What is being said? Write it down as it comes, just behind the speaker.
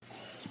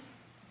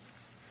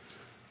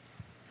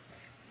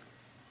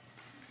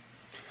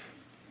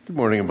Good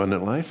morning,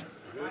 Abundant Life.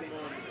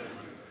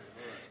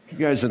 You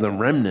guys are the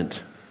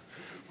remnant.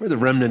 We're the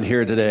remnant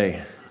here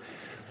today.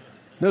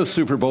 No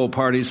Super Bowl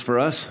parties for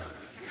us.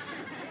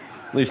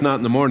 At least not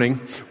in the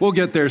morning. We'll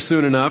get there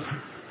soon enough.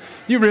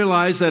 You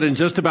realize that in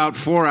just about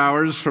 4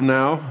 hours from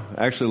now,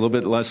 actually a little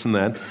bit less than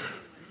that,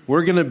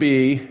 we're going to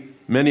be,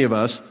 many of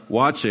us,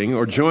 watching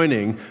or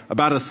joining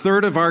about a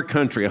third of our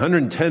country,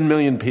 110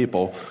 million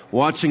people,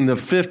 watching the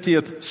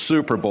 50th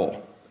Super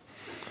Bowl.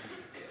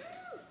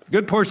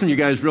 Good portion of you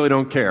guys really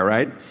don't care,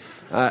 right?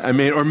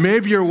 Or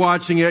maybe you're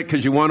watching it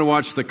because you want to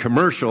watch the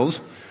commercials,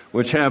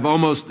 which have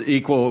almost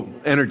equal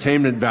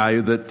entertainment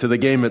value to the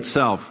game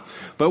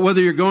itself. But whether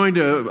you're going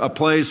to a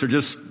place or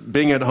just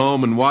being at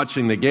home and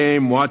watching the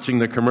game, watching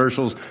the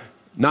commercials,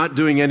 not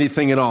doing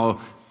anything at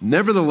all,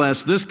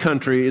 nevertheless, this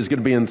country is going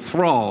to be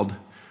enthralled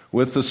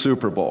with the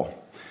Super Bowl.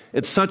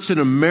 It's such an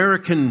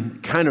American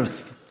kind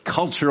of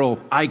cultural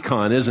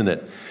icon, isn't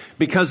it?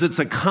 Because it's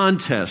a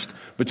contest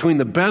between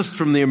the best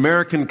from the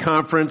American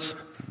Conference,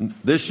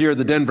 this year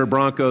the Denver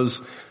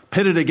Broncos,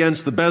 pitted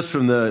against the best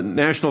from the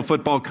National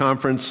Football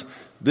Conference,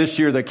 this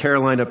year the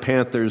Carolina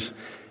Panthers.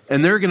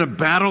 And they're going to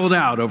battle it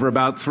out over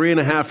about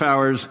 3.5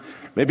 hours,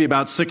 maybe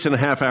about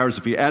 6.5 hours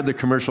if you add the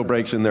commercial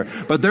breaks in there.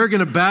 But they're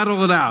going to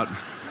battle it out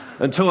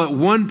until at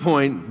one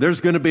point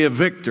there's going to be a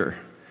victor,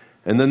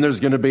 and then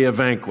there's going to be a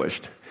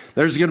vanquished.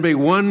 There's going to be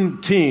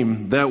one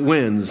team that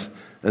wins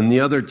and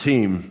the other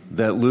team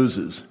that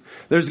loses.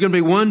 There's going to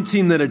be one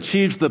team that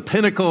achieves the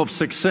pinnacle of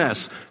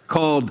success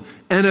called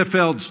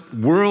NFL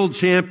World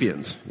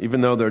Champions,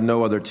 even though there are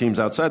no other teams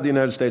outside the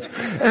United States.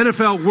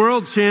 NFL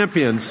World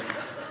Champions.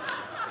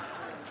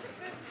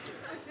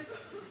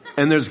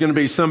 And there's going to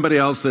be somebody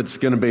else that's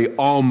going to be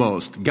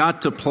almost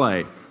got to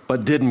play,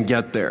 but didn't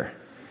get there.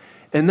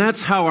 And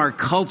that's how our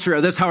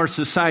culture, that's how our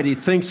society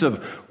thinks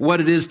of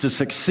what it is to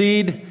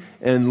succeed,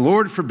 and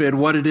Lord forbid,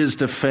 what it is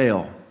to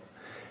fail.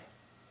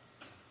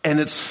 And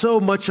it's so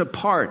much a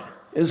part,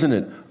 isn't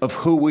it, of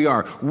who we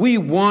are. We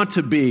want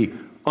to be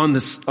on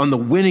the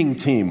winning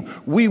team.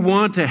 We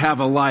want to have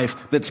a life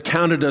that's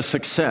counted a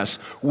success.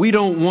 We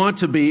don't want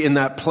to be in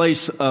that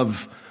place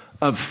of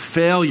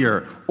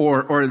failure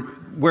or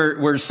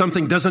where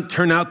something doesn't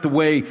turn out the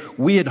way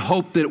we had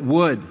hoped it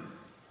would.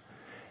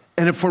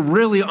 And if we're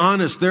really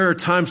honest, there are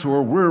times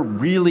where we're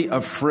really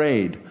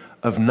afraid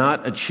of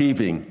not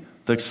achieving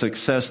the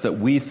success that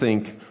we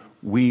think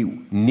we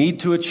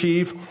need to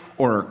achieve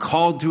or are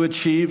called to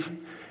achieve.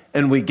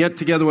 And we get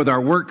together with our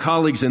work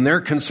colleagues and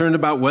they're concerned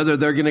about whether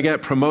they're going to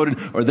get promoted,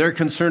 or they're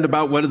concerned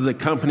about whether the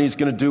company's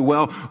going to do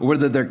well, or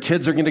whether their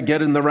kids are going to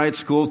get in the right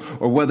school,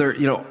 or whether,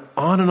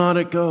 on and on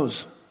it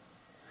goes.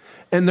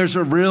 And there's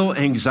a real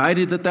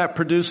anxiety that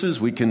produces.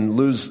 We can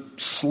lose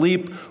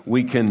sleep.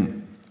 We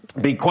can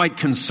be quite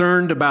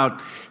concerned about,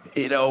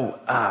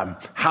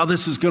 how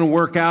this is going to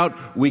work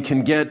out. We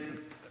can get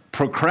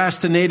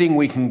procrastinating,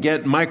 we can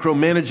get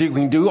micromanaging,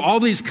 we can do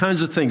all these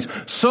kinds of things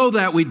so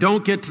that we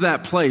don't get to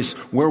that place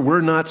where we're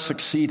not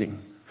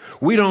succeeding.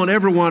 We don't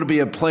ever want to be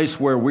a place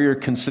where we're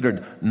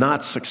considered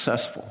not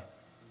successful.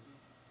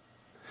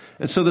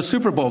 And so the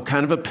Super Bowl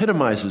kind of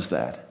epitomizes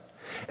that.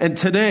 And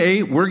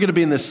today we're going to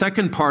be in the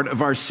second part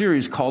of our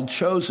series called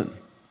Chosen.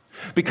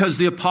 Because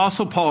the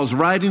Apostle Paul is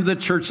writing to the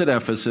church at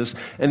Ephesus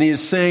and he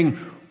is saying,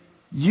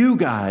 you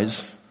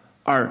guys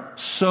are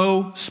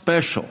so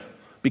special.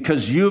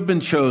 Because you've been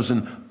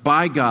chosen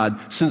by God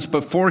since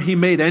before He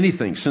made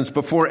anything, since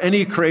before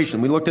any creation.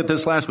 We looked at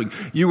this last week.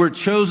 You were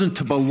chosen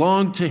to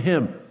belong to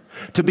Him,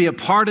 to be a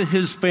part of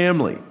His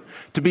family,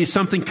 to be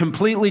something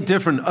completely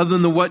different other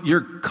than what your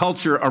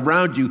culture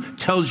around you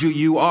tells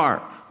you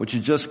are, which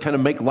is just kind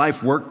of make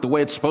life work the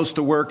way it's supposed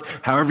to work,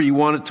 however you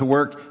want it to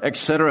work,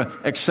 etc.,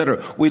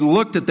 etc. We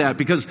looked at that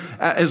because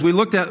as we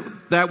looked at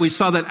that, we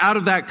saw that out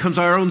of that comes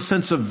our own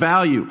sense of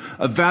value,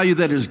 a value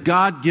that is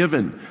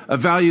God-given, a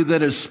value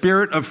that is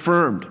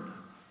Spirit-affirmed.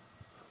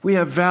 We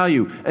have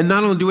value. And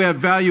not only do we have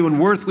value and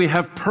worth, we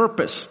have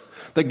purpose.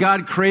 That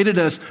God created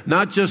us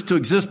not just to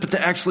exist, but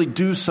to actually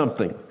do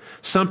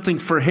something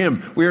for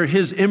Him. We are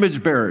His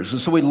image bearers.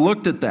 And so we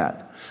looked at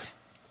that.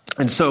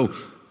 And so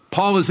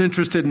Paul is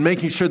interested in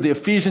making sure the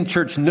Ephesian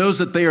church knows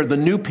that they are the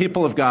new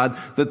people of God,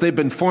 that they've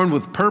been formed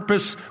with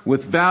purpose,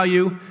 with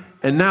value.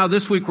 And now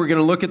this week we're going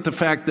to look at the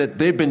fact that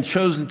they've been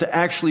chosen to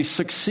actually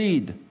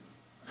succeed.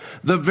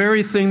 The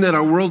very thing that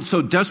our world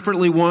so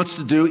desperately wants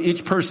to do,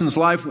 each person's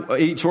life,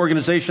 each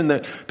organization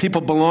that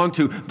people belong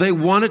to, they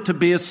want it to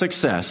be a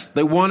success.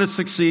 They want to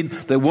succeed.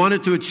 They want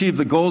it to achieve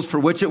the goals for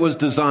which it was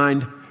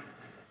designed.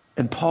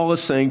 And Paul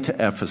is saying to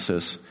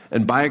Ephesus,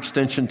 and by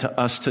extension to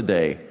us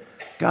today,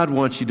 God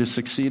wants you to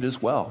succeed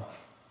as well.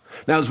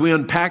 Now, as we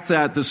unpack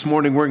that this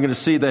morning, we're going to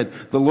see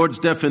that the Lord's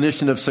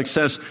definition of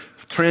success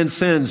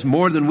transcends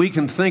more than we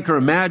can think or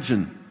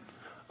imagine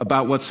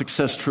about what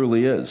success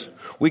truly is.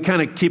 We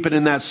kind of keep it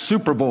in that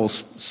Super Bowl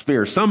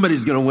sphere.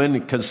 Somebody's going to win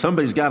because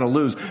somebody's got to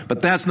lose,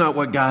 but that's not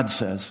what God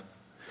says.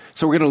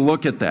 So we're going to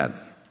look at that.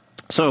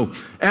 So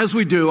as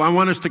we do, I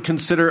want us to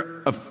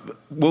consider,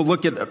 we'll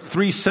look at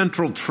 3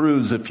 central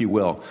truths, if you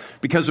will.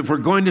 Because if we're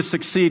going to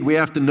succeed, we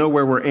have to know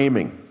where we're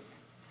aiming.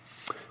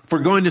 If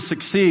we're going to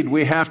succeed,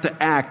 we have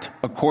to act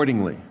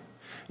accordingly.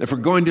 If we're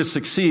going to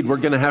succeed, we're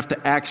going to have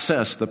to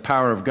access the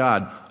power of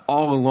God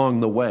all along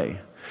the way.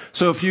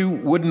 So if you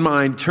wouldn't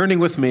mind turning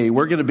with me,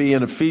 we're going to be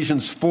in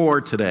Ephesians 4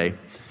 today.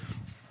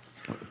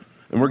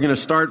 And we're going to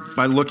start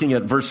by looking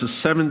at verses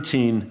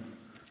 17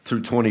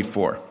 through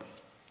 24.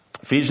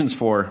 Ephesians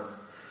 4,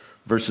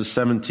 verses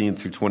 17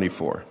 through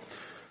 24.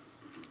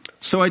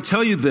 So I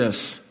tell you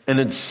this,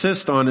 and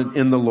insist on it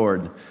in the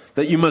Lord,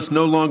 that you must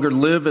no longer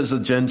live as the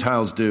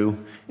Gentiles do,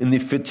 in the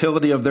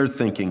futility of their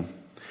thinking.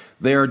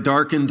 They are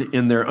darkened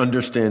in their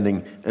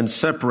understanding and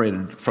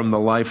separated from the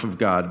life of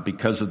God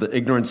because of the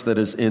ignorance that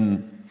is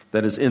in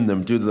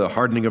them due to the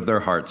hardening of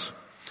their hearts.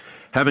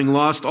 Having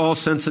lost all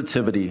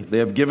sensitivity, they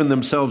have given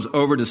themselves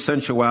over to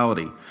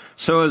sensuality,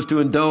 so as to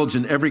indulge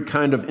in every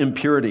kind of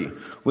impurity,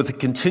 with a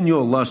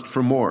continual lust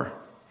for more.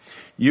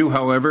 You,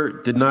 however,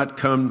 did not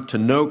come to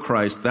know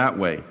Christ that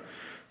way.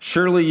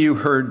 Surely you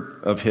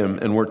heard of him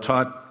and were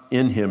taught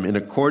in him in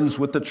accordance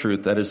with the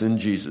truth that is in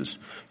Jesus.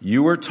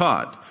 You were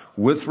taught,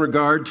 with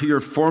regard to your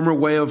former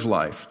way of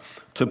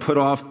life, to put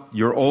off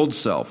your old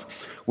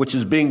self, which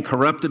is being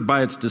corrupted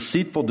by its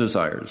deceitful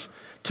desires,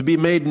 to be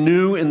made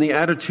new in the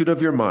attitude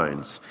of your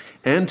minds,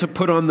 and to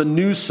put on the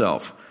new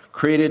self,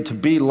 created to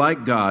be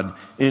like God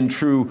in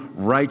true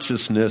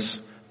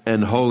righteousness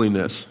and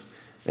holiness.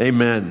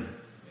 Amen.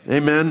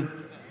 Amen.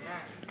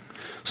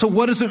 So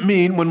what does it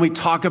mean when we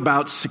talk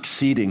about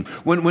succeeding?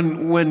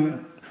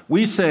 When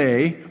we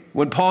say,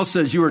 when Paul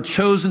says you are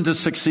chosen to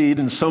succeed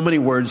in so many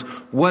words,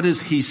 what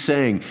is he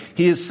saying?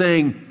 He is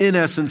saying, in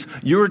essence,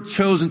 you're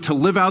chosen to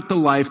live out the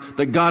life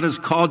that God has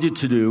called you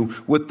to do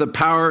with the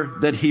power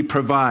that he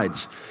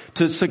provides.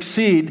 To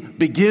succeed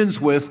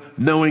begins with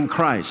knowing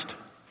Christ.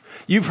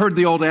 You've heard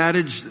the old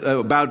adage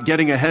about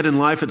getting ahead in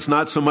life. It's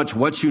not so much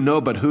what you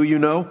know, but who you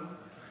know.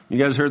 You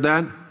guys heard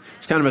that?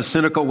 It's kind of a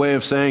cynical way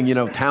of saying,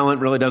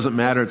 talent really doesn't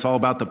matter. It's all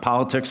about the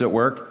politics at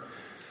work.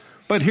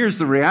 But here's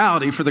the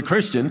reality for the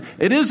Christian.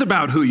 It is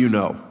about who you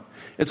know.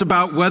 It's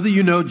about whether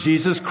you know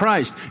Jesus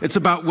Christ. It's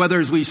about whether,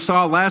 as we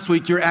saw last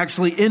week, you're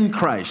actually in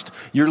Christ.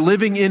 You're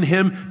living in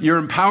him. You're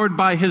empowered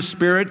by his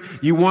Spirit.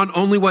 You want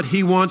only what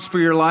he wants for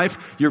your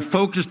life. You're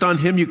focused on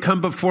him. You come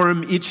before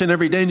him each and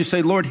every day and you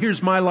say, Lord,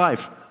 here's my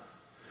life.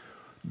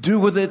 Do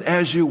with it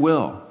as you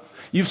will.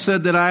 You've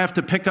said that I have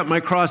to pick up my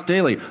cross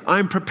daily.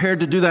 I'm prepared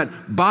to do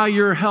that by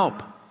your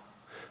help.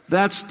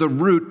 That's the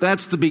root.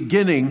 That's the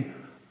beginning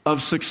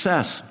of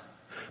success.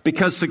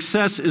 Because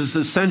success is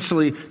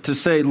essentially to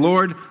say,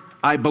 Lord,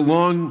 I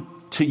belong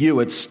to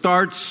you. It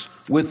starts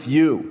with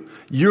you.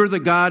 You're the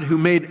God who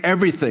made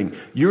everything.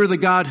 You're the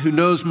God who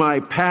knows my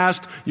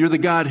past. You're the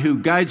God who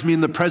guides me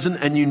in the present,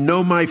 and you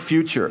know my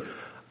future.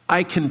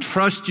 I can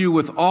trust you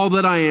with all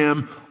that I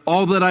am,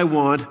 all that I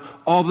want,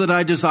 all that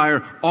I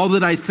desire, all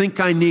that I think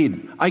I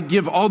need. I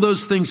give all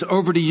those things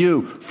over to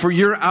you for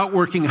your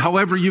outworking,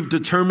 however you've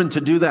determined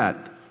to do that.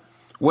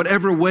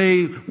 Whatever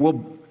way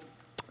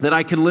that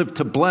I can live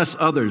to bless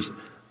others,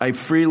 I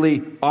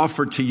freely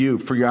offer to you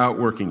for your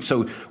outworking.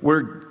 So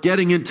we're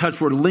getting in touch.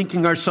 We're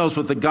linking ourselves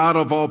with the God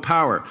of all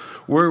power.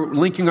 We're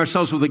linking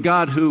ourselves with the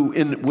God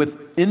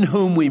in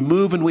whom we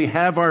move and we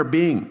have our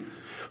being,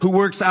 who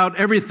works out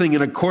everything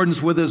in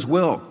accordance with his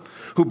will,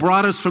 who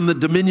brought us from the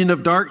dominion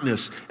of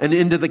darkness and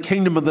into the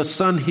kingdom of the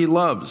Son he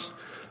loves.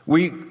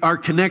 We are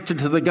connected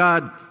to the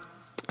God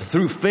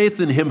through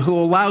faith in him who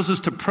allows us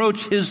to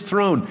approach his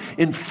throne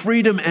in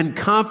freedom and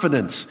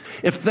confidence.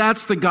 If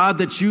that's the God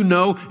that you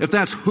know, if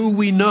that's who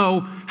we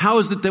know, how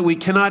is it that we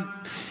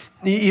cannot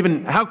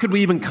even, how could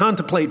we even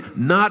contemplate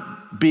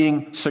not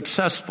being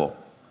successful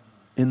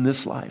in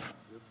this life?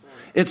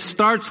 It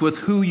starts with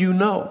who you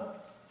know.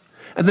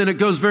 And then it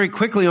goes very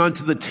quickly on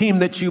to the team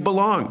that you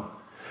belong.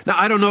 Now,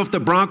 I don't know if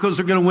the Broncos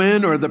are going to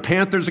win or the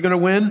Panthers are going to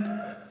win.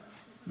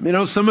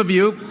 Some of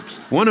you,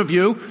 one of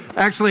you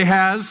actually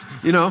has,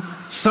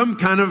 some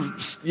kind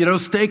of,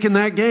 stake in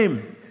that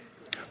game.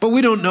 But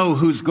we don't know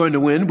who's going to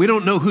win. We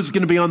don't know who's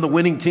going to be on the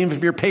winning team.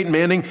 If you're Peyton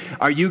Manning,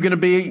 are you going to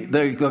be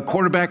the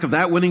quarterback of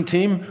that winning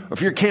team? Or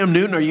if you're Cam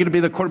Newton, are you going to be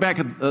the quarterback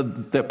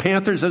of the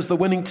Panthers as the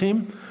winning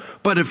team?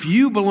 But if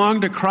you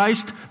belong to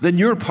Christ, then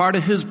you're part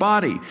of his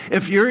body.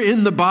 If you're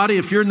in the body,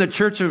 if you're in the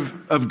church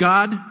of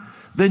God,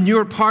 then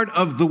you're part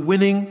of the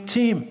winning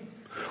team.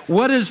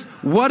 What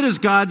does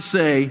God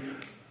say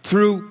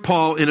through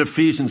Paul in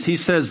Ephesians? He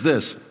says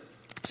this.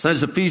 It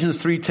says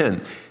Ephesians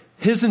 3:10.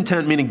 His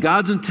intent, meaning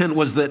God's intent,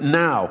 was that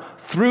now,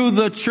 through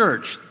the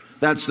church,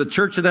 that's the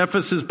church at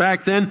Ephesus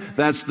back then,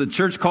 that's the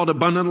church called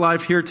Abundant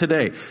Life here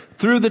today.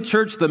 Through the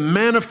church, the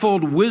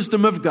manifold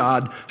wisdom of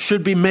God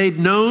should be made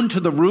known to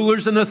the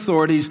rulers and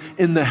authorities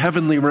in the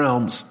heavenly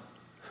realms.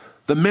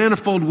 The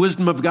manifold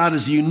wisdom of God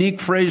is a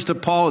unique phrase to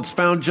Paul. It's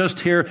found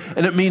just here,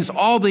 and it means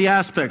all the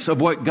aspects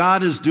of what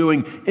God is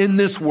doing in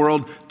this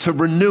world to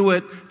renew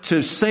it,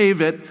 to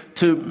save it,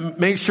 to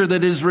make sure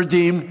that it is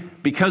redeemed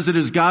because it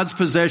is God's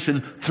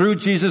possession through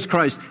Jesus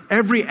Christ.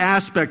 Every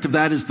aspect of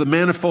that is the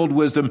manifold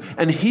wisdom,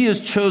 and he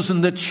has chosen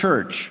the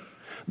church,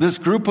 this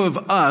group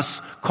of us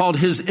called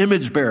his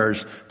image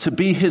bearers, to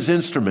be his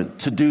instrument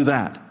to do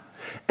that.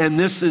 And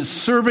this is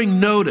serving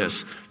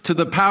notice to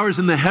the powers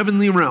in the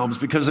heavenly realms,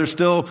 because there's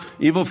still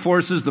evil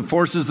forces, the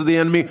forces of the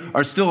enemy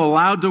are still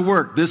allowed to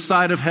work this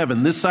side of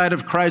heaven, this side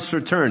of Christ's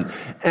return.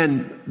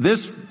 And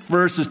this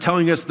verse is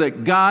telling us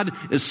that God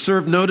is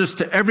served notice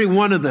to every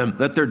one of them,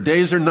 that their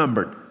days are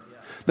numbered,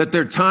 that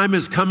their time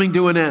is coming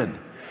to an end,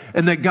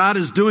 and that God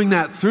is doing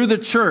that through the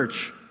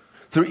church,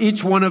 through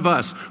each one of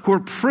us who are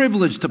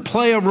privileged to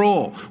play a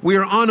role. We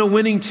are on a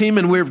winning team,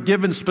 and we're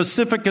given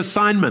specific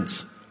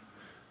assignments.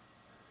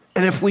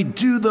 And if we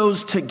do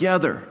those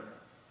together,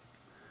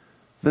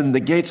 then the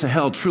gates of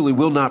hell truly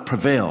will not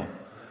prevail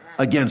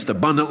against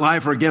Abundant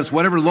Life or against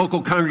whatever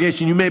local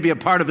congregation you may be a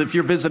part of if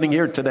you're visiting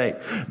here today.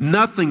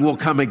 Nothing will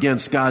come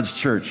against God's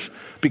church,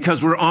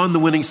 because we're on the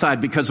winning side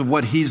because of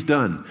what He's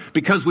done,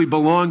 because we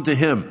belong to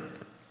Him.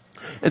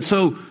 And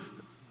so,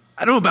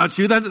 I don't know about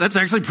you, that's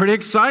actually pretty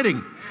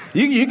exciting.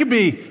 You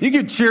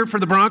could cheer for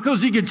the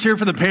Broncos, you could cheer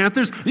for the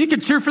Panthers, you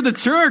could cheer for the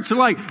church. You're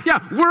like,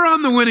 yeah, we're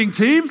on the winning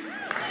team.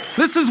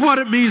 This is what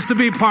it means to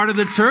be part of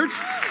the church.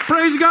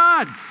 Praise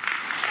God.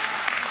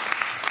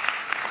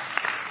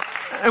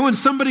 And when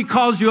somebody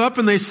calls you up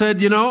and they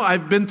said,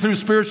 I've been through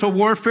spiritual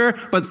warfare,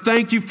 but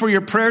thank you for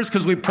your prayers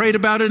because we prayed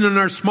about it in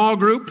our small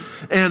group,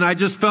 and I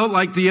just felt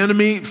like the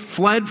enemy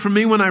fled from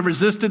me when I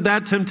resisted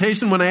that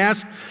temptation, when I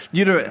asked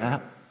you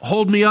to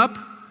hold me up,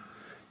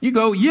 you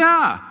go,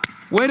 yeah,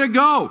 way to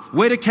go.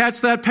 Way to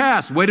catch that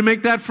pass. Way to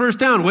make that first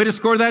down. Way to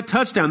score that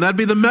touchdown. That'd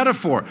be the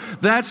metaphor.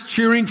 That's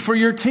cheering for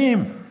your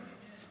team.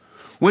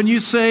 When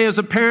you say, as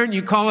a parent,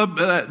 you call up,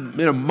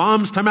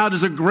 Mom's Timeout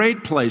is a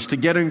great place to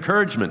get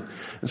encouragement.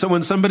 And so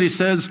when somebody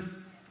says,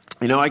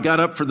 I got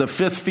up for the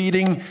 5th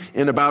feeding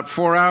in about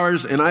 4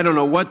 hours and I don't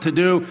know what to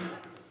do.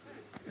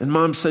 And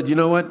Mom said, you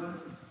know what?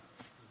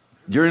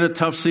 You're in a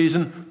tough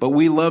season, but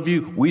we love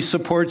you. We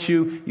support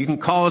you. You can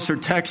call us or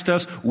text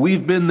us.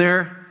 We've been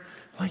there.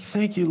 Like,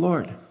 thank you,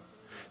 Lord.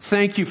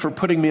 Thank you for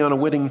putting me on a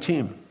winning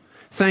team.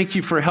 Thank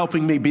you for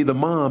helping me be the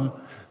mom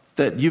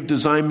that you've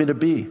designed me to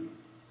be.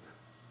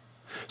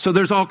 So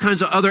there's all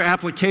kinds of other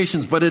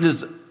applications, but it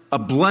is a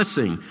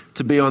blessing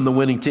to be on the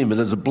winning team. It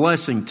is a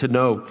blessing to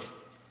know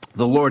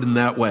the Lord in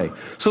that way.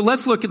 So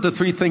let's look at the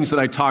 3 things that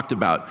I talked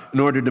about in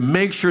order to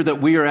make sure that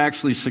we are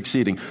actually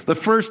succeeding. The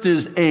first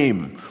is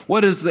aim.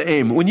 What is the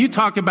aim? When you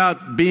talk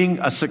about being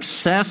a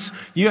success,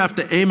 you have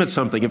to aim at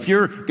something. If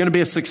you're going to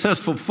be a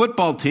successful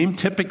football team,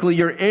 typically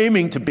you're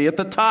aiming to be at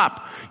the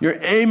top. You're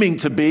aiming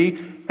to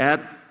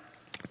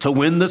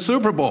win the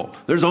Super Bowl.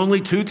 There's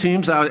only 2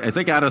 teams, I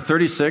think out of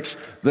 36,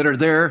 that are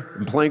there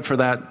and playing for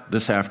that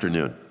this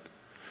afternoon.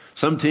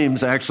 Some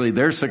teams, actually,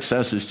 their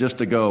success is just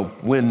to go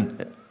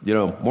win,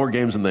 more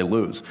games than they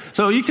lose.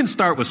 So you can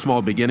start with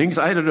small beginnings.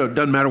 I don't know, it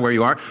doesn't matter where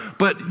you are.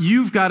 But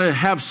you've got to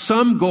have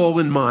some goal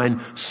in mind,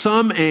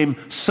 some aim,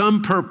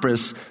 some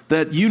purpose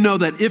that you know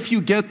that if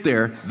you get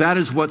there, that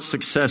is what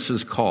success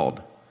is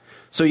called.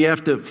 So you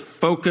have to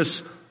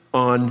focus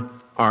on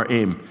our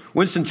aim.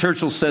 Winston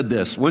Churchill said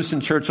this. Winston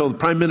Churchill, the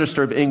Prime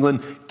Minister of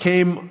England,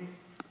 came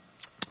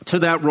to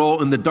that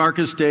role in the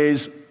darkest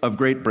days of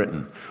Great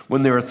Britain,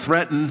 when they were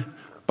threatened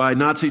by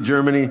Nazi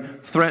Germany.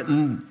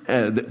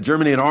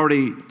 Germany had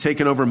already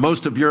taken over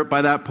most of Europe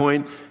by that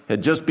point,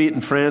 had just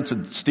beaten France,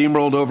 had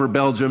steamrolled over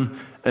Belgium,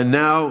 and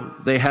now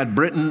they had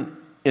Britain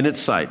in its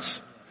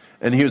sights.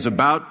 And he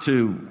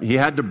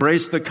had to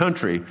brace the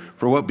country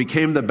for what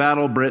became the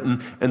Battle of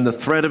Britain and the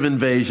threat of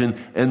invasion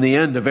and the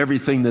end of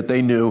everything that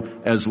they knew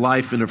as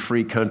life in a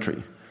free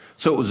country.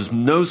 So it was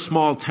no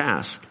small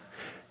task.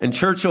 And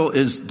Churchill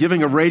is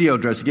giving a radio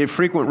address. He gave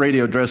frequent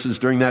radio addresses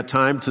during that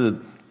time to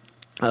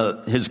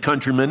his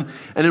countrymen.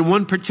 And in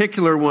one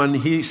particular one,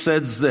 he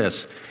says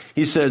this.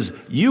 He says,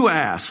 "You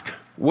ask,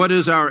 what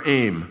is our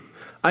aim?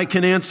 I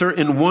can answer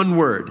in one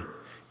word.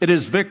 It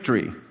is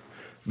victory.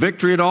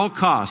 Victory at all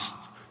costs.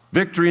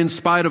 Victory in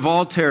spite of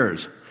all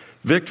terrors.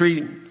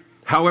 Victory,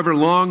 however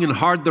long and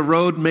hard the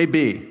road may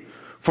be.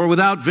 For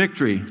without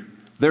victory,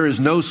 there is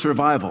no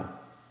survival."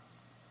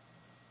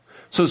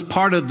 So as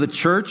part of the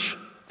church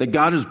that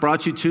God has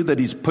brought you to, that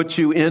He's put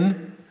you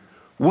in,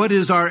 what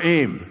is our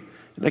aim?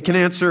 And I can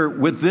answer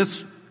with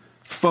this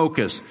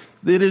focus.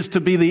 It is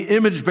to be the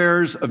image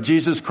bearers of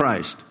Jesus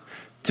Christ.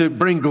 To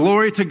bring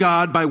glory to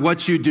God by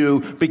what you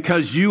do,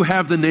 because you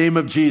have the name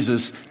of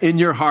Jesus in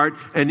your heart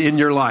and in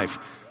your life.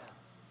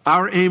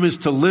 Our aim is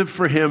to live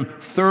for Him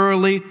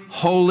thoroughly,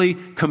 wholly,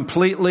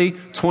 completely,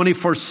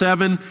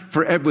 24/7,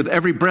 with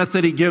every breath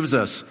that He gives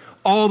us,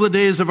 all the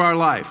days of our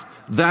life.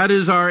 That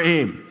is our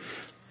aim.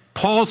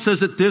 Paul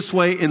says it this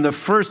way in the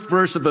first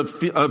verse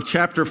of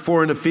chapter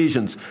 4 in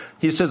Ephesians.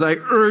 He says, "I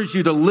urge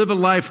you to live a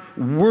life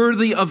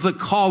worthy of the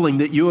calling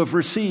that you have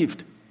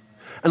received."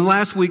 And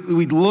last week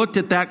we looked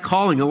at that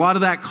calling. A lot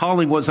of that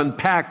calling was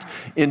unpacked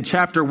in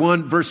chapter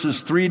 1,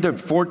 verses 3 to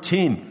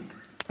 14.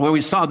 When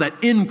we saw that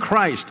in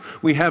Christ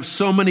we have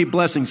so many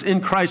blessings. In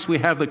Christ we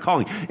have the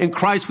calling. In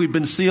Christ we've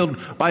been sealed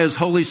by His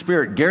Holy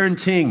Spirit,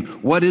 guaranteeing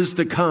what is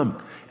to come.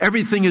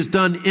 Everything is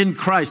done in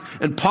Christ.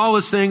 And Paul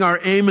is saying our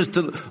aim is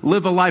to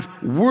live a life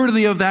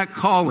worthy of that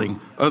calling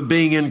of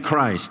being in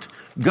Christ.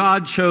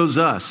 God chose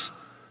us.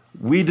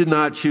 We did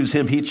not choose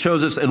him. He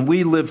chose us, and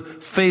we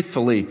live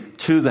faithfully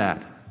to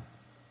that.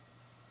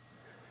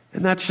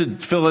 And that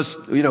should fill us,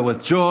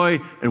 with joy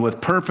and with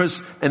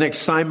purpose and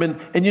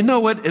excitement. And you know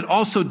what? It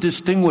also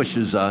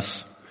distinguishes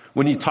us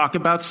when you talk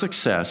about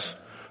success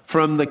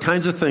from the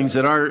kinds of things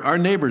that our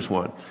neighbors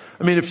want.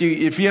 I mean, if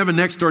you have a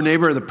next door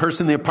neighbor or the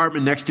person in the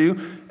apartment next to you,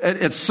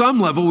 at some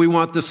level we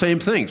want the same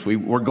things.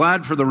 We're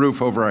glad for the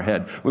roof over our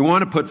head. We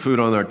want to put food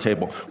on our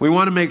table. We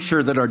want to make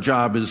sure that our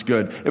job is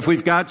good. If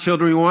we've got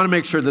children, we want to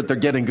make sure that they're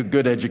getting a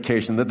good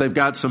education, that they've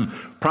got some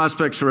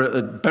prospects for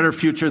a better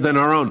future than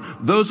our own.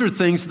 Those are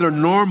things that are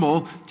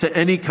normal to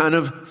any kind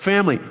of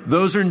family.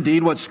 Those are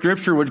indeed what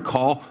Scripture would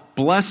call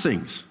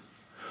blessings.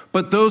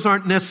 But those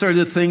aren't necessarily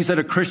the things that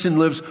a Christian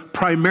lives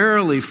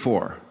primarily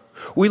for.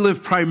 We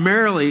live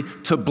primarily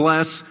to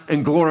bless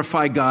and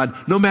glorify God,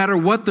 no matter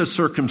what the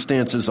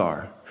circumstances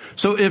are.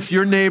 So if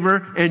your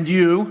neighbor and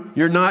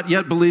you're not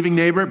yet believing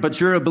neighbor,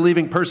 but you're a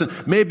believing person,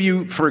 maybe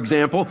you, for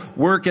example,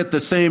 work at the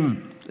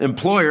same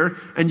employer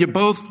and you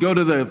both go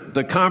to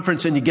the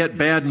conference and you get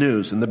bad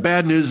news. And the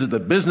bad news is the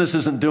business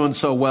isn't doing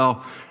so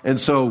well. And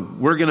so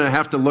we're going to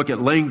have to look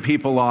at laying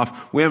people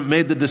off. We haven't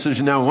made the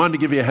decision now. We wanted to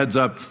give you a heads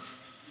up.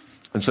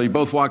 And so you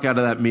both walk out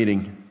of that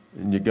meeting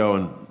and you go,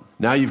 and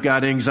now you've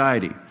got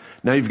anxiety.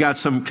 Now you've got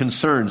some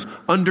concerns,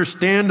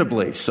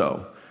 understandably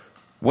so.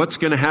 What's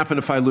going to happen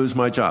if I lose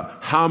my job?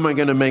 How am I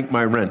going to make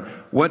my rent?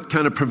 What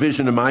kind of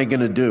provision am I going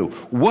to do?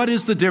 What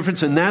is the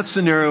difference in that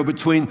scenario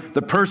between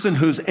the person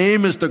whose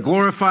aim is to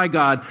glorify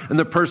God and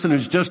the person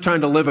who's just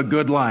trying to live a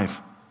good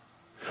life?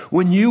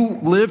 When you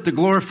live to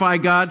glorify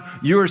God,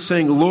 you are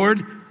saying,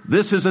 Lord,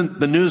 this isn't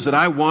the news that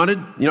I wanted.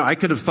 I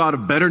could have thought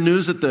of better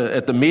news at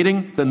the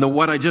meeting than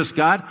what I just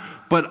got,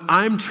 but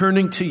I'm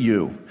turning to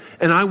you.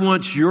 And I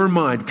want your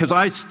mind, because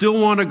I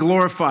still want to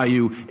glorify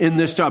you in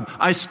this job.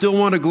 I still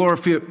want to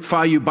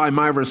glorify you by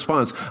my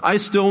response. I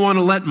still want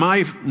to let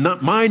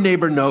my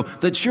neighbor know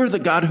that you're the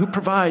God who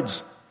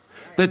provides.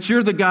 That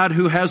you're the God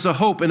who has a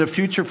hope and a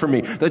future for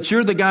me. That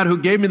you're the God who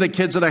gave me the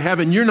kids that I have,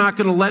 and you're not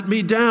going to let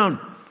me down.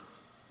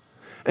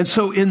 And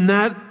so in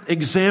that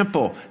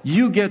example,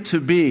 you get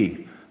to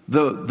be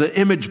the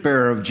image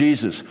bearer of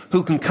Jesus,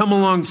 who can come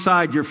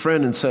alongside your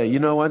friend and say, you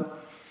know what?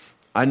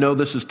 I know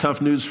this is tough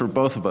news for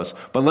both of us,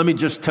 but let me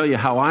just tell you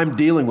how I'm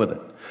dealing with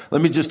it.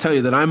 Let me just tell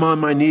you that I'm on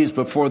my knees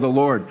before the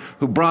Lord,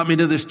 who brought me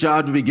to this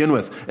job to begin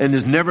with, and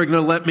is never going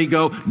to let me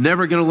go,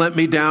 never going to let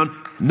me down,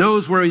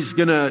 knows where he's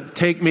going to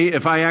take me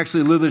if I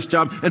actually lose this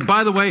job. And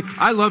by the way,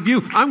 I love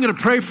you. I'm going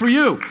to pray for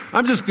you.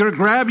 I'm just going to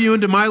grab you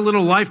into my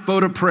little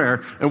lifeboat of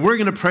prayer, and we're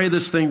going to pray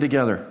this thing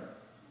together.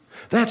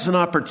 That's an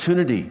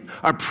opportunity.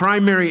 Our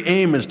primary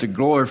aim is to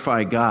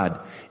glorify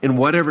God in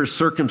whatever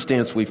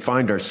circumstance we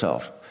find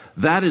ourselves.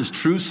 That is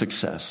true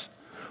success.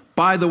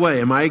 By the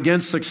way, am I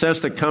against success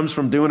that comes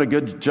from doing a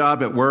good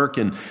job at work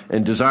and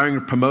desiring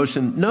a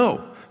promotion?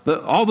 No.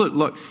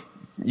 Look,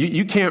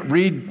 you can't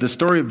read the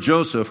story of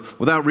Joseph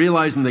without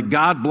realizing that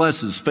God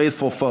blesses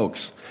faithful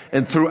folks.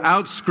 And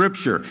throughout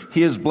Scripture,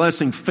 He is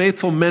blessing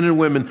faithful men and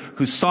women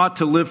who sought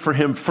to live for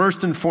Him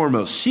first and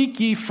foremost. Seek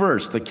ye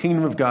first the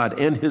kingdom of God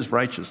and His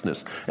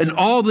righteousness, and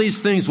all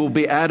these things will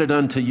be added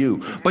unto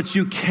you. But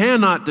you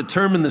cannot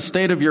determine the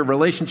state of your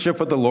relationship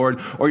with the Lord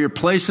or your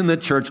place in the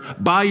church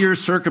by your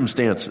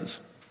circumstances.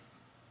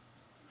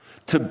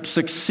 To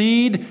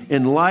succeed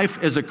in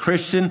life as a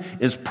Christian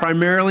is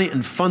primarily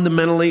and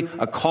fundamentally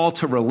a call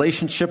to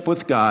relationship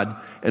with God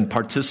and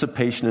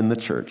participation in the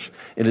church.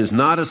 It is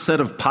not a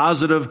set of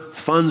positive,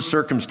 fun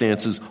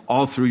circumstances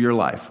all through your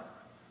life.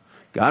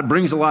 God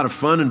brings a lot of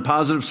fun and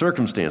positive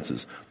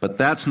circumstances, but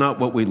that's not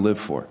what we live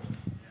for.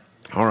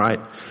 All right.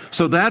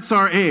 So that's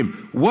our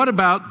aim. What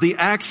about the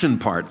action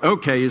part?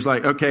 Okay, he's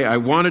like, okay, I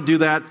want to do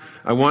that.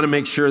 I want to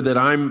make sure that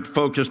I'm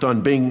focused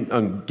on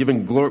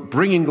bringing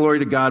glory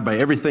to God by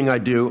everything I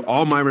do,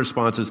 all my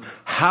responses.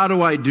 How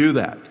do I do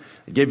that?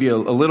 I gave you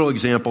a little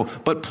example.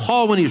 But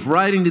Paul, when he's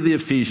writing to the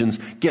Ephesians,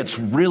 gets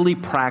really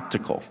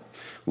practical.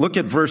 Look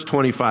at verse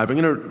 25. I'm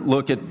going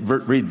to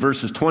read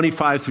verses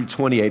 25 through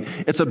 28.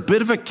 It's a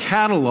bit of a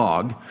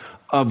catalog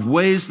of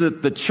ways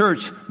that the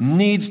church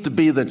needs to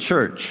be the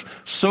church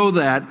so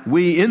that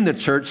we in the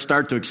church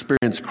start to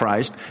experience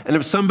Christ. And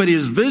if somebody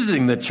is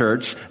visiting the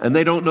church and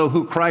they don't know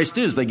who Christ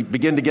is, they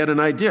begin to get an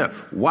idea.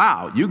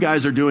 Wow, you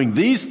guys are doing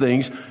these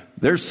things.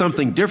 There's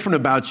something different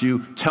about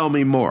you. Tell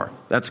me more.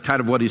 That's kind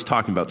of what he's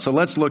talking about. So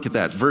let's look at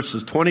that.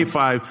 Verses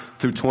 25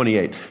 through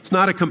 28. It's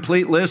not a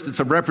complete list.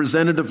 It's a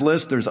representative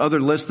list. There's other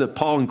lists that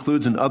Paul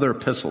includes in other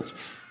epistles.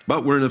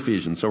 But we're in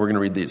Ephesians, so we're going to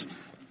read these.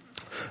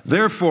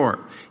 Therefore,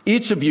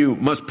 each of you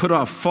must put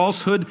off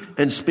falsehood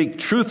and speak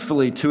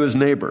truthfully to his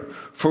neighbor,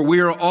 for we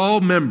are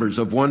all members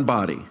of one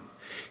body.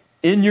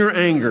 In your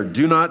anger,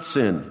 do not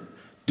sin.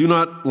 Do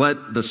not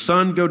let the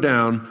sun go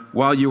down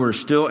while you are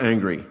still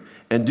angry,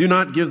 and do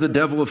not give the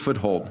devil a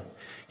foothold.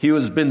 He who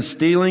has been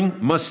stealing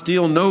must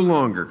steal no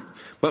longer,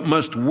 but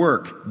must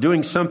work,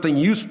 doing something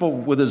useful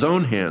with his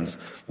own hands,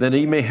 that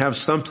he may have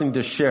something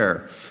to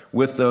share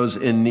with those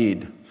in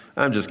need.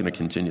 I'm just going to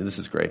continue. This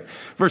is great.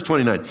 Verse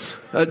 29.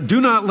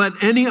 Do not let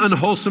any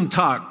unwholesome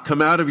talk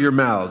come out of your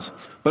mouths,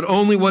 but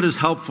only what is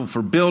helpful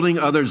for building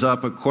others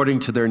up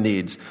according to their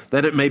needs,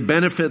 that it may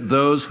benefit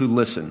those who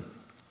listen.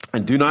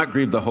 And do not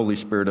grieve the Holy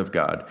Spirit of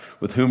God,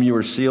 with whom you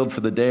are sealed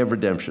for the day of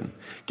redemption.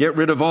 Get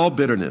rid of all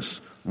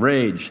bitterness,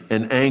 rage,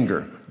 and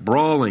anger,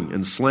 brawling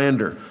and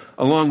slander,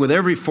 along with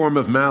every form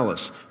of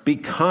malice. Be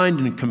kind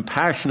and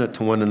compassionate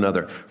to one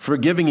another,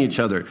 forgiving each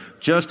other,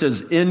 just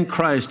as in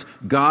Christ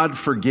God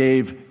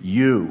forgave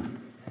you.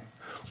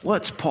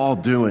 What's Paul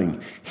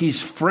doing?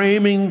 He's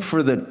framing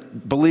for the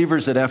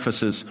believers at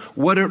Ephesus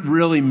what it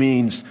really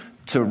means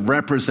to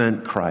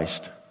represent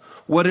Christ,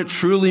 what it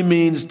truly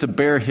means to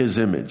bear his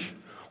image,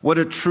 what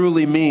it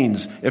truly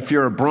means if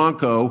you're a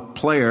Bronco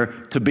player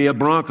to be a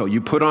Bronco.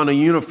 You put on a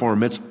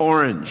uniform, it's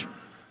orange,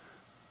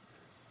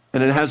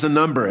 and it has a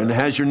number, and it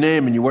has your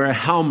name, and you wear a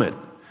helmet.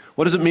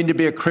 What does it mean to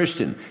be a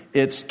Christian?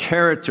 It's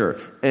character,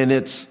 and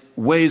it's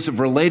ways of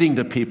relating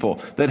to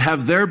people that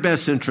have their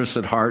best interests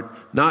at heart,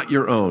 not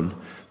your own,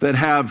 that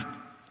have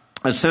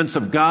a sense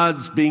of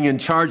God's being in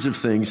charge of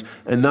things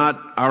and not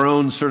our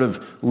own sort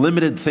of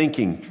limited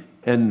thinking,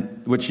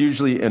 and which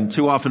usually and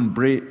too often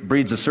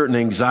breeds a certain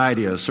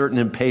anxiety, a certain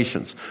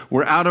impatience.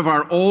 We're out of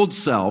our old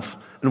self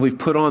and we've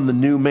put on the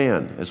new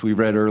man, as we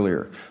read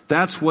earlier.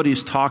 That's what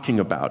he's talking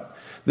about.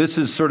 This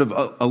is sort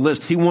of a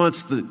list. He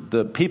wants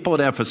the people at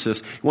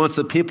Ephesus, he wants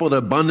the people at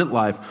Abundant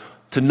Life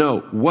to know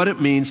what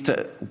it means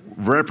to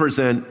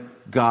represent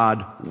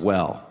God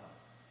well.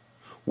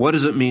 What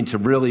does it mean to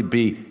really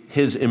be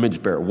his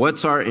image bearer?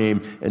 What's our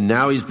aim? And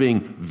now he's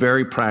being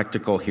very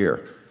practical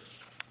here.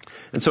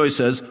 And so he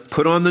says,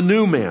 put on the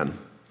new man.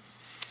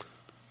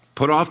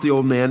 Put off the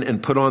old man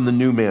and put on the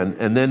new man.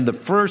 And then the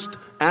first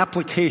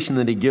application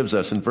that he gives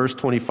us in verse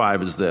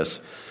 25 is this.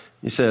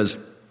 He says,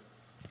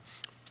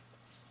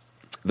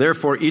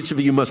 therefore each of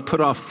you must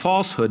put off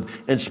falsehood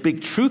and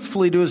speak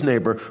truthfully to his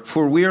neighbor,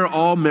 for we are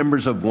all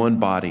members of one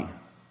body.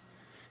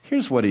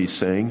 Here's what he's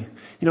saying.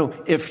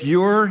 If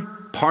you're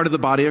part of the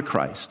body of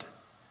Christ,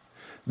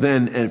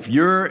 then if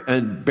you're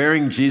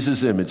bearing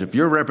Jesus' image, if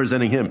you're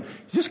representing him,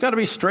 you just got to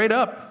be straight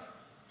up.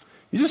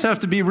 You just have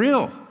to be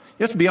real.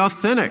 You have to be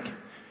authentic.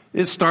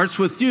 It starts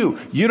with you.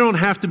 You don't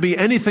have to be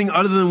anything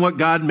other than what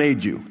God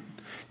made you.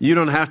 You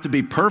don't have to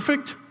be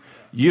perfect.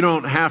 You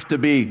don't have to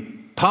be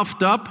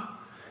puffed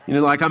up.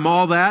 Like I'm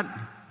all that.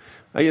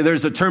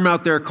 There's a term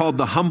out there called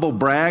the humble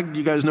brag.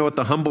 You guys know what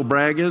the humble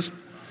brag is?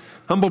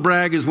 Humble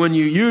brag is when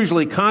you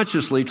usually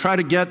consciously try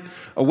to get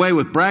away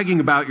with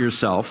bragging about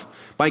yourself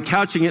by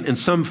couching it in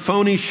some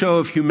phony show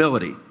of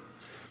humility.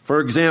 For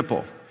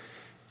example,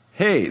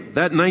 hey,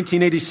 that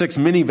 1986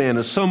 minivan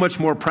is so much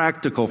more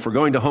practical for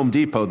going to Home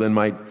Depot than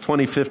my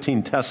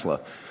 2015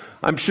 Tesla.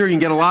 I'm sure you can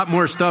get a lot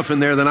more stuff in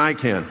there than I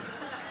can.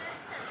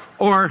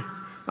 Or,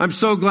 I'm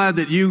so glad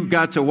that you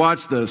got to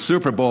watch the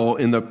Super Bowl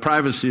in the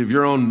privacy of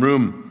your own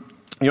room,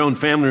 your own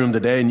family room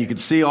today, and you could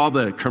see all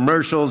the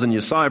commercials and you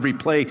saw every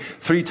play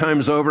 3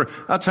 times over.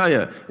 I'll tell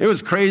you, it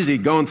was crazy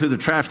going through the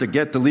traffic to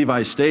get to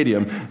Levi's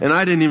Stadium, and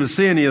I didn't even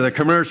see any of the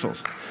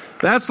commercials.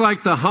 That's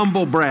like the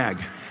humble brag.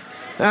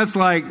 That's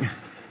like,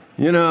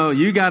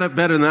 you got it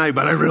better than I,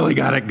 but I really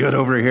got it good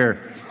over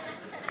here.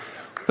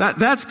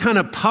 That's kind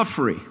of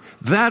puffery.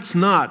 That's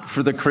not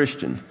for the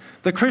Christian.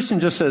 The Christian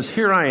just says,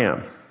 here I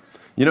am.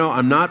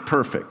 I'm not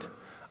perfect.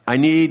 I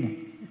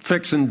need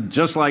fixing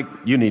just like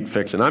you need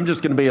fixing. I'm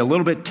just going to be a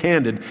little bit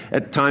candid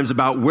at times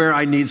about where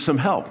I need some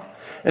help.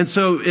 And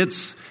so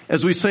it's,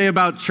 as we say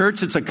about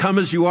church, it's a come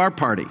as you are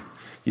party.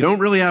 You don't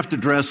really have to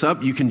dress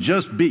up. You can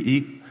just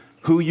be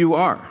who you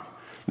are.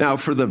 Now,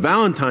 for the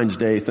Valentine's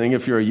Day thing,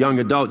 if you're a young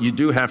adult, you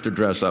do have to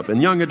dress up.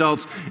 And young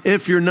adults,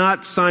 if you're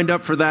not signed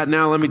up for that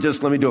now, let me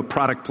do a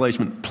product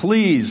placement.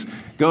 Please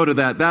go to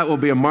that. That will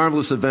be a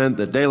marvelous event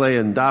that Dele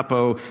and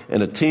Dapo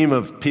and a team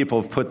of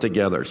people have put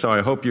together. So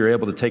I hope you're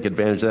able to take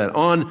advantage of that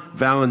on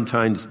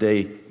Valentine's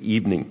Day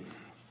evening.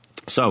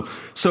 So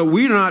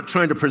we're not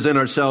trying to present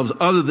ourselves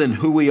other than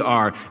who we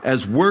are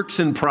as works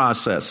in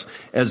process,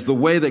 as the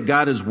way that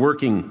God is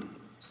working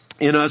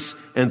in us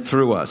and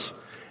through us.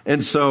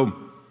 And so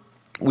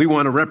we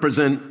want to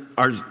represent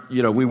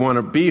we want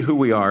to be who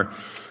we are,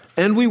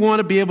 and we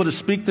want to be able to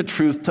speak the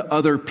truth to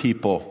other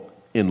people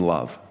in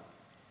love.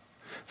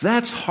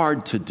 That's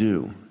hard to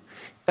do.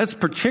 That's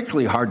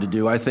particularly hard to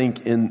do, I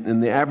think,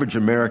 in the average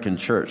American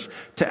church,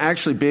 to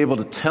actually be able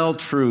to tell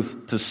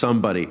truth to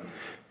somebody.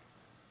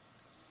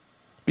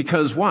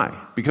 Because why?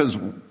 Because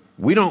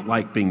we don't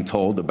like being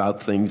told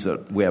about things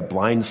that we have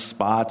blind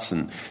spots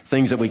and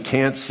things that we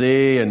can't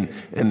see and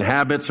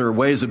habits or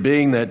ways of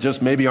being that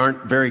just maybe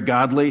aren't very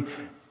godly.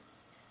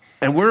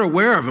 And we're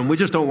aware of them. We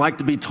just don't like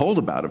to be told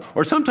about them.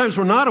 Or sometimes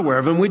we're not aware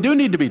of them. We do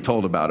need to be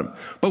told about them.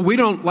 But we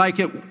don't like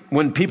it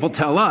when people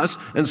tell us.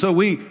 And so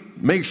we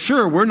make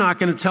sure we're not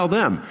going to tell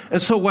them.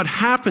 And so what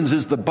happens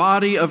is the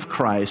body of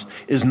Christ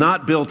is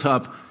not built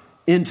up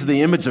into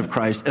the image of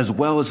Christ as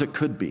well as it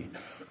could be.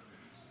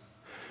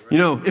 You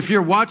know, if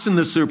you're watching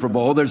the Super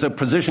Bowl, there's a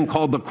position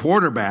called the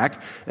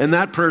quarterback, and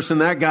that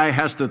guy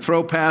has to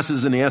throw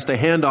passes and he has to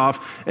hand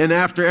off, and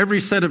after every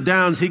set of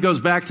downs, he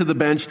goes back to the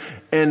bench,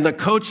 and the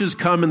coaches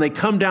come and they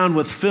come down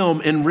with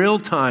film in real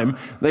time.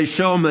 They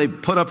show him, they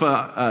put up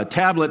a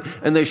tablet,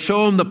 and they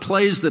show him the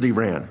plays that he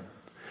ran.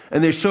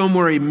 And they show him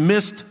where he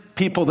missed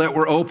people that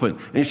were open.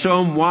 And they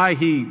show him why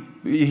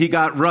he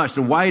got rushed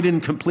and why he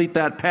didn't complete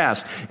that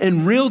pass.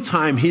 In real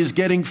time, he's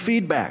getting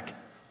feedback.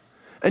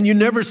 And you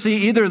never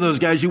see either of those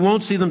guys. You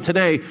won't see them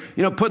today,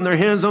 putting their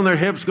hands on their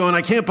hips going,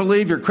 I can't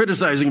believe you're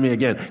criticizing me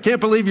again.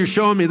 Can't believe you're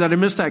showing me that I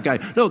missed that guy.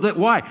 No,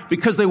 why?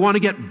 Because they want to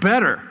get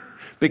better.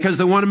 Because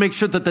they want to make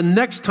sure that the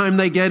next time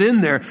they get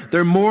in there,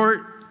 they're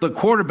more the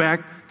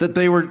quarterback that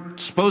they were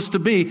supposed to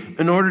be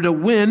in order to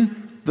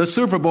win the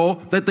Super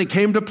Bowl that they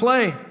came to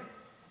play.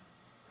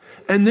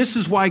 And this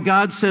is why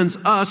God sends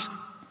us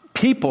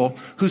people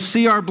who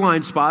see our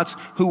blind spots,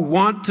 who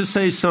want to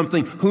say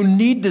something, who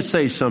need to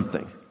say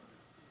something.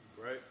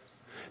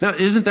 Now,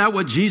 isn't that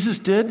what Jesus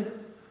did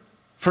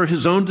for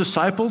his own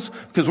disciples?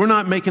 Because we're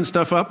not making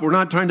stuff up. We're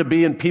not trying to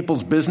be in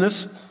people's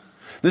business.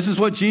 This is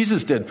what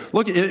Jesus did.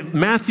 Look at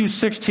Matthew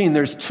 16.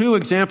 There's two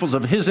examples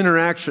of his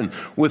interaction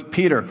with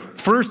Peter.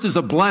 First is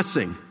a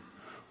blessing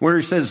where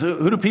he says,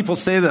 who do people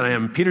say that I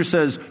am? Peter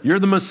says, you're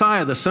the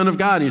Messiah, the Son of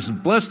God. And he says,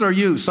 blessed are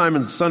you,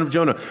 Simon, son of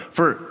Jonah,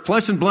 for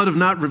flesh and blood have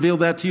not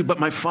revealed that to you, but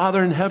my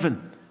Father in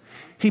heaven.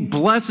 He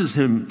blesses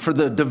him for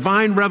the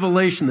divine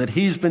revelation that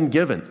he's been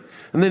given.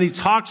 And then he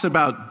talks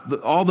about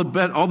all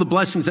the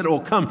blessings that will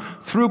come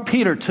through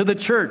Peter to the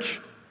church.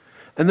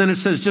 And then it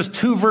says just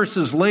 2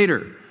 verses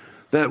later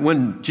that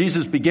when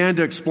Jesus began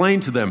to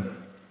explain to them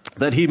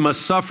that he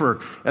must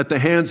suffer at the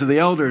hands of the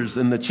elders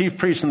and the chief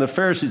priests and the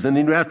Pharisees, and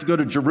he'd have to go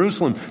to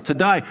Jerusalem to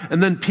die.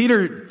 And then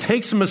Peter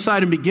takes him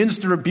aside and begins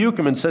to rebuke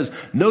him and says,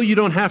 no, you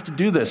don't have to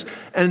do this.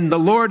 And the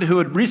Lord, who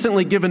had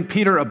recently given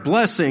Peter a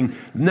blessing,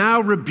 now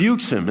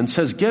rebukes him and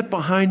says, get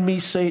behind me,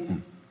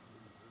 Satan.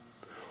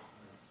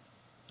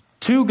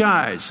 2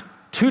 guys,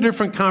 2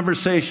 different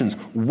conversations,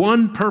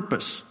 one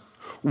purpose.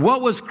 What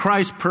was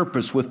Christ's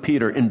purpose with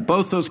Peter in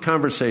both those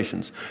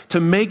conversations? To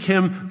make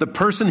him the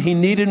person he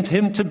needed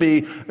him to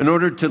be in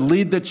order to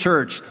lead the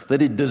church that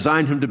he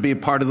designed him to be a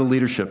part of the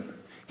leadership.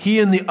 He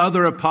and the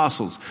other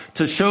apostles,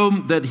 to show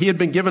that he had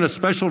been given a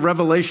special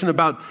revelation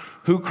about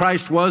who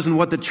Christ was and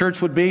what the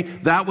church would be.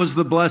 That was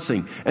the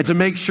blessing. And to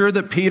make sure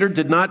that Peter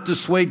did not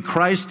dissuade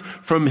Christ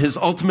from his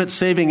ultimate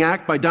saving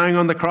act by dying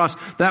on the cross,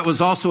 that was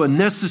also a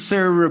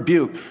necessary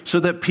rebuke so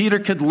that Peter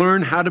could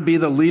learn how to be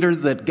the leader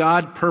that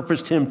God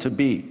purposed him to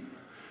be.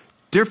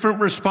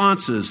 Different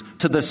responses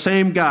to the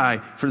same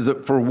guy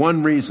for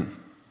one reason.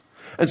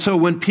 And so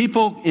when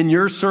people in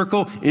your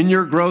circle, in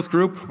your growth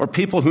group, or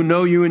people who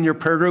know you in your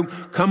prayer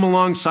group come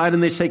alongside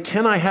and they say,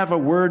 can I have a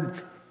word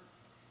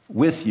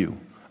with you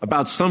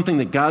about something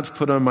that God's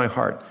put on my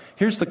heart?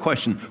 Here's the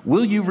question.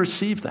 Will you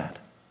receive that?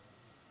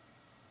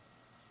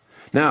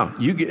 Now,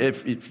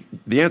 if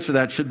the answer to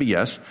that should be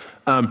yes.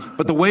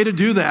 But the way to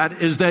do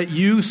that is that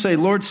you say,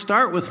 Lord,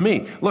 start with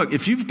me. Look,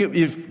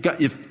 if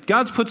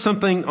God's put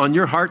something on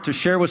your heart to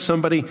share with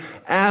somebody,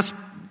 ask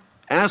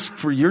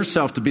for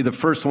yourself to be the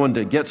first one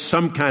to get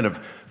some kind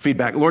of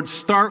feedback. Lord,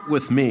 start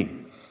with me.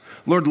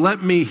 Lord,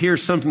 let me hear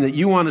something that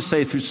you want to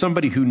say through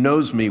somebody who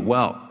knows me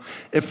well.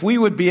 If we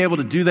would be able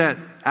to do that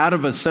out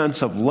of a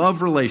sense of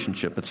love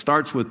relationship, it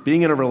starts with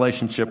being in a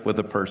relationship with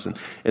a person.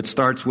 It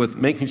starts with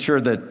making sure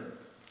that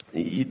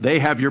they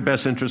have your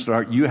best interest at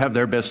heart, you have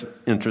their best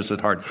interest at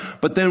heart.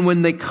 But then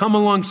when they come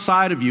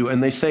alongside of you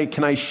and they say,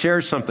 can I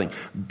share something?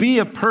 Be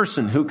a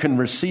person who can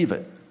receive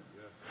it.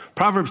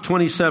 Proverbs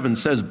 27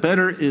 says,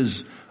 better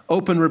is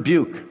open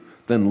rebuke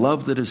than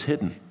love that is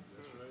hidden.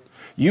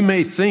 You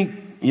may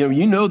think,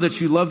 you know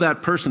that you love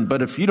that person,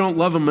 but if you don't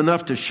love them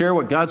enough to share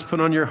what God's put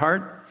on your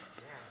heart,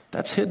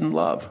 that's hidden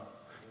love.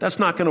 That's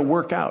not going to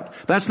work out.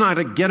 That's not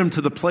going to get them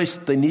to the place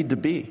that they need to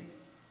be.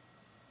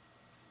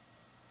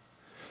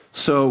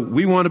 So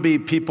we want to be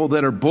people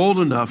that are bold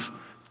enough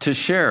to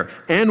share.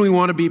 And we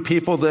want to be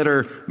people that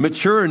are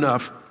mature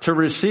enough to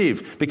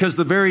receive. Because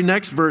the very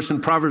next verse in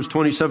Proverbs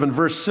 27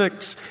 verse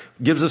 6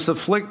 gives us a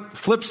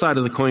flip side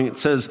of the coin. It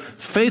says,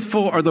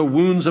 faithful are the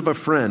wounds of a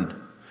friend,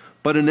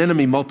 but an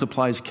enemy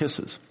multiplies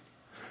kisses.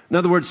 In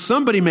other words,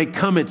 somebody may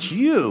come at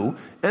you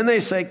and they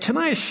say, can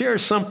I share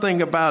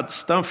something about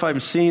stuff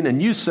I've seen?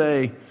 And you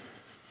say,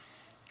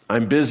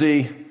 I'm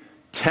busy,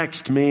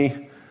 text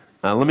me,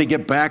 let me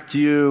get back to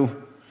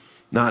you,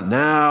 not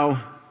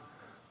now.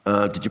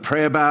 Did you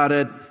pray about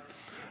it?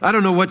 I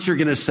don't know what you're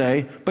going to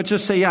say, but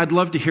just say, yeah, I'd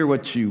love to hear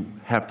what you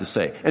have to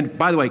say. And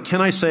by the way,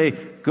 can I say,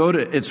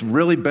 it's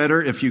really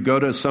better if you go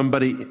to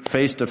somebody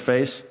face to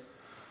face.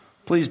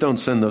 Please don't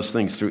send those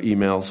things through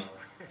emails.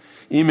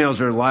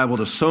 Emails are liable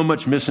to so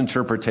much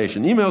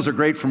misinterpretation. Emails are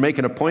great for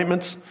making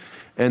appointments,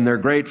 and they're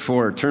great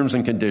for terms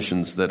and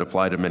conditions that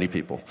apply to many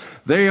people.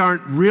 They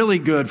aren't really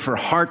good for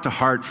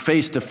heart-to-heart,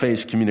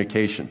 face-to-face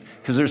communication,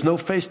 because there's no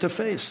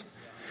face-to-face.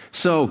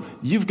 So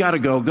you've got to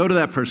go to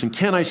that person.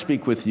 Can I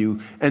speak with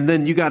you? And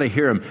then you got to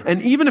hear them.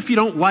 And even if you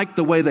don't like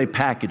the way they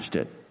packaged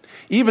it,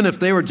 Even if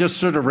they were just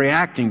sort of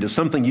reacting to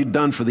something you'd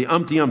done for the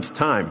umpty-umpth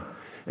time,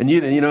 and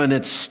and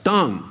it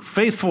stung.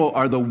 Faithful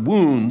are the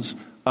wounds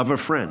of a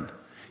friend.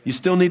 You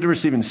still need to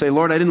receive it and say,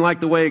 Lord, I didn't like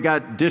the way it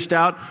got dished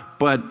out,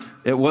 but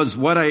it was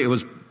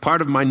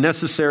part of my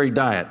necessary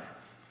diet.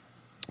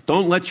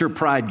 Don't let your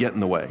pride get in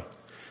the way.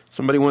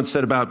 Somebody once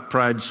said about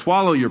pride,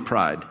 swallow your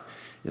pride.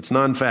 It's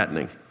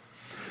non-fattening.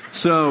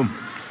 So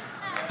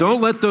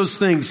don't let those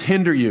things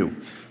hinder you.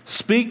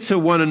 Speak to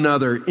one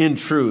another in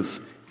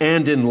truth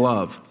and in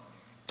love.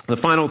 The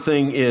final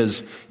thing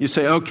is you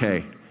say,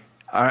 okay,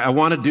 I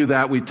want to do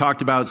that. We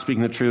talked about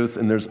speaking the truth,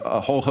 and there's a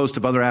whole host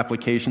of other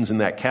applications in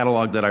that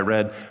catalog that I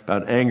read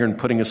about anger and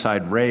putting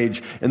aside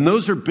rage. And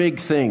those are big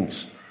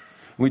things.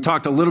 We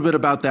talked a little bit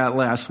about that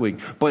last week.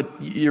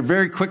 But you're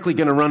very quickly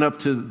going to run up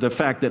to the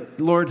fact that,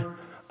 Lord,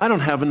 I don't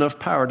have enough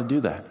power to do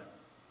that.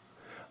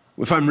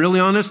 If I'm really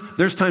honest,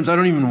 there's times I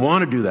don't even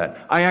want to do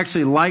that. I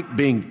actually like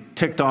being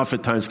ticked off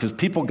at times because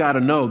people got to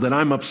know that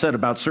I'm upset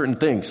about certain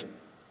things.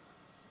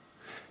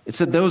 It's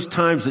at those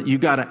times that you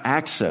got to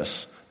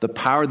access the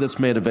power that's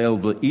made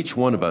available to each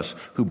one of us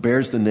who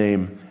bears the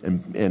name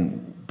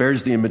and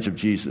bears the image of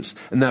Jesus.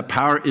 And that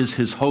power is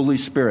His Holy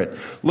Spirit.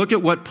 Look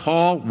at what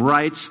Paul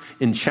writes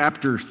in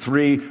chapter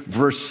 3,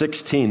 verse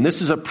 16.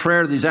 This is a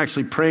prayer that he's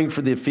actually praying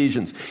for the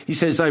Ephesians. He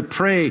says, I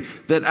pray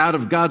that out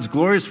of God's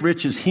glorious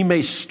riches He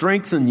may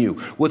strengthen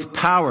you with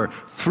power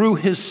through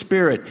His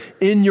Spirit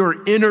in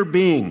your inner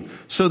being,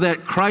 so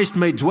that Christ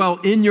may dwell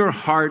in your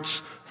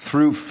hearts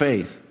through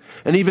faith.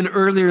 And even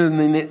earlier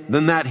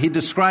than that, he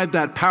described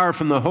that power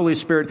from the Holy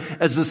Spirit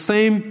as the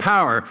same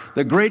power,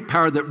 the great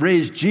power that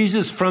raised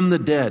Jesus from the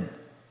dead.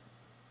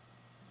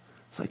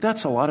 It's like,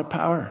 that's a lot of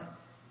power.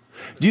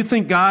 Do you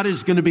think God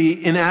is going to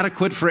be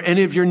inadequate for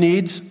any of your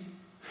needs?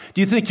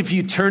 Do you think if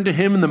you turn to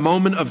Him in the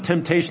moment of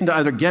temptation to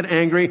either get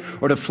angry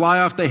or to fly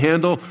off the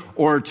handle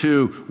or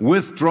to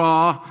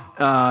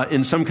withdraw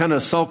in some kind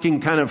of sulking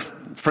kind of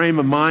frame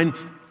of mind,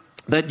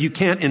 that you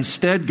can't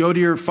instead go to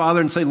your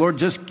Father and say, Lord,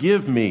 just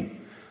give me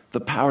the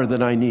power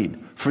that I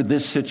need for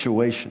this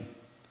situation?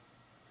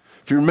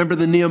 If you remember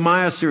the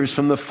Nehemiah series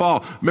from the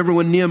fall, remember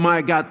when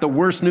Nehemiah got the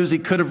worst news he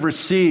could have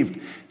received,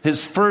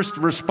 his first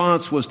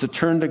response was to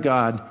turn to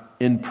God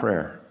in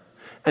prayer.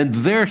 And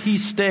there he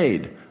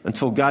stayed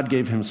until God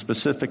gave him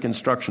specific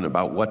instruction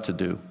about what to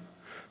do.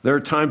 There are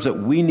times that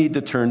we need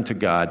to turn to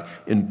God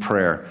in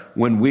prayer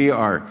when we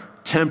are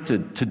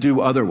tempted to do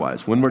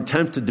otherwise, when we're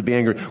tempted to be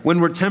angry,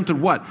 when we're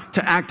tempted what?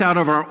 To act out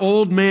of our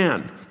old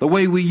man, the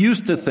way we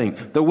used to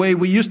think, the way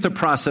we used to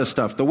process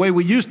stuff, the way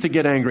we used to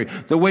get angry,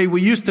 the way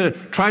we used to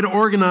try to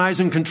organize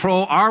and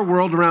control our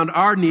world around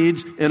our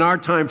needs and our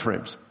time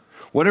frames.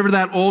 Whatever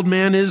that old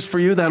man is for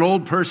you, that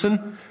old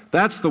person,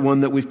 that's the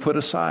one that we've put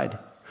aside.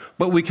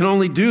 But we can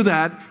only do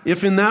that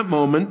if in that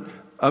moment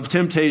of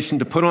temptation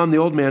to put on the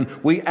old man,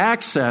 we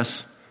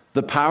access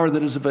the power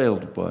that is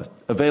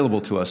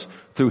available to us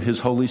through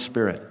His Holy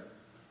Spirit.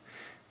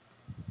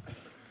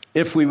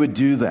 If we would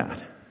do that,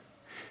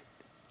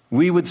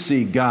 we would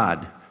see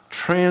God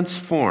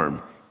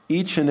transform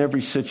each and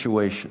every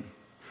situation.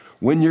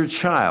 When your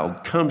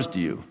child comes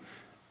to you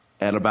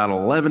at about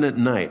 11 at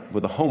night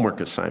with a homework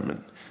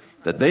assignment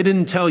that they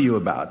didn't tell you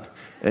about,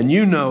 and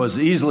you know is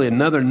easily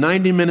another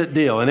 90-minute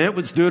deal, and it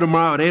was due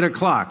tomorrow at 8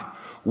 o'clock,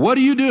 what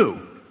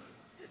do?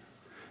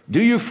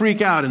 Do you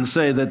freak out and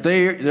say that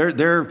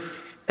their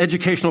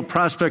educational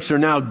prospects are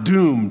now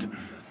doomed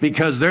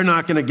because they're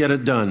not going to get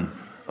it done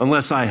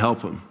unless I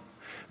help them?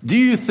 Do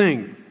you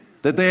think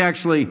that they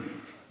actually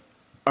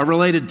are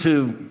related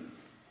to,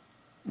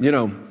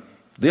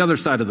 the other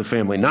side of the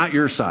family, not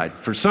your side?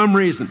 For some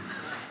reason,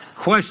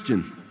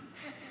 question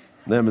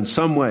them in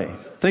some way.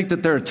 Think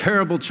that they're a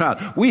terrible child.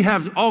 We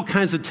have all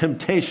kinds of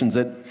temptations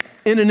that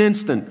in an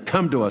instant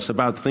come to us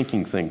about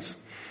thinking things.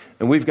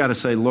 And we've got to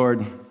say,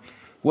 Lord,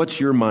 what's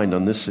your mind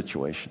on this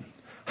situation?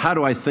 How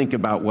do I think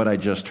about what I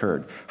just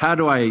heard? How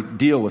do I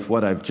deal with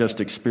what I've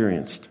just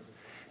experienced?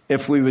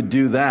 If we would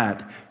do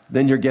that,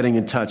 then you're getting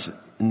in touch.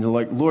 And you're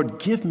like, Lord,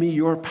 give me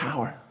your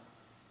power.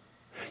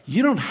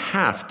 You don't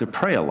have to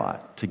pray a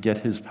lot to get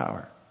His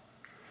power.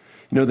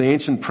 The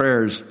ancient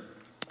prayers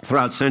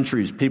throughout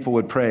centuries, people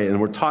would pray and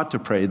were taught to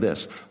pray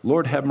this: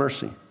 Lord, have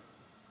mercy.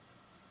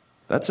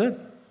 That's it.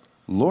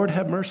 Lord,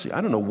 have mercy. I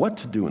don't know what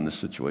to do in this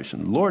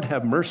situation. Lord,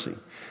 have mercy.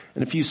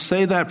 And if you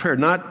say that prayer,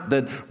 not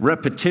that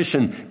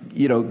repetition,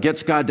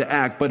 gets God to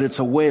act, but it's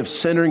a way of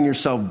centering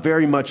yourself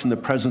very much in the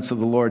presence of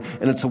the Lord.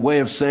 And it's a way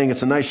of saying,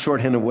 it's a nice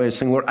shorthanded way of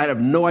saying, Lord, I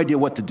have no idea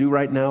what to do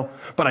right now,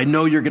 but I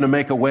know you're going to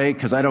make a way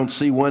because I don't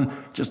see one.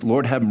 Just,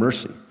 Lord, have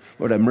mercy.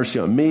 Lord, have mercy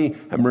on me.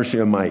 Have mercy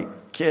on my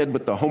kid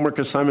with the homework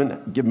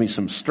assignment. Give me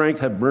some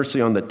strength. Have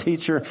mercy on the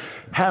teacher.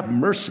 Have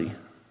mercy.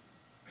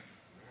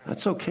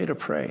 That's okay to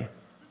pray.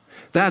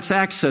 That's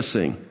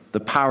accessing the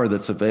power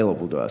that's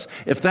available to us.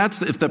 If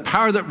the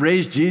power that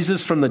raised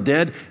Jesus from the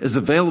dead is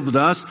available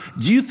to us,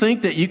 do you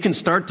think that you can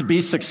start to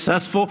be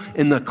successful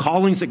in the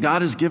callings that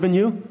God has given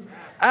you?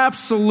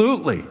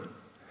 Absolutely.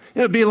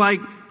 It'd be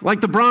like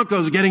the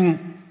Broncos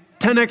getting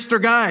 10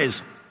 extra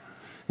guys.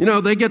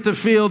 They get to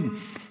field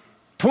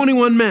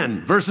 21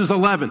 men versus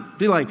 11.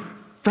 Be like,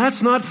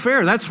 that's not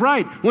fair. That's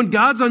right. When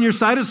God's on your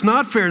side, it's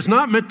not fair. It's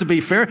not meant to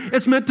be fair.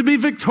 It's meant to be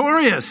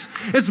victorious.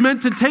 It's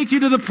meant to take you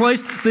to the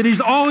place that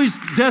He's always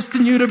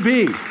destined you to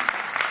be.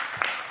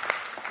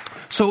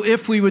 So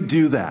if we would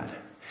do that,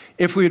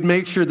 if we would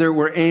make sure that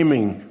we're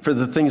aiming for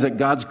the things that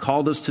God's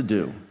called us to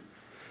do,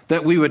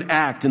 that we would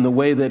act in the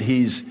way that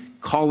He's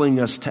calling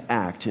us to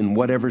act in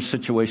whatever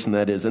situation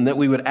that is, and that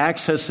we would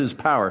access His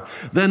power,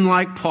 then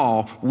like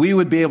Paul, we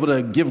would be able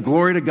to give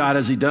glory to God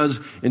as he does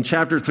in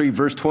chapter 3,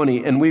 verse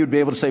 20, and we would be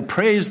able to say,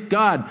 praise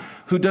God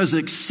who does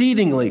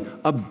exceedingly,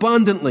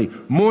 abundantly,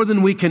 more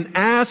than we can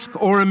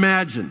ask or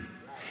imagine.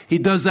 He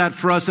does that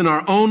for us in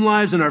our own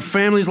lives, in our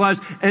families'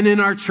 lives, and in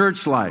our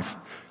church life.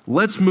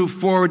 Let's move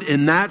forward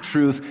in that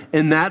truth,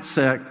 in that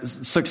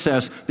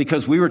success,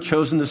 because we were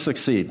chosen to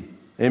succeed.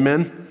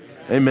 Amen?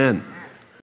 Amen.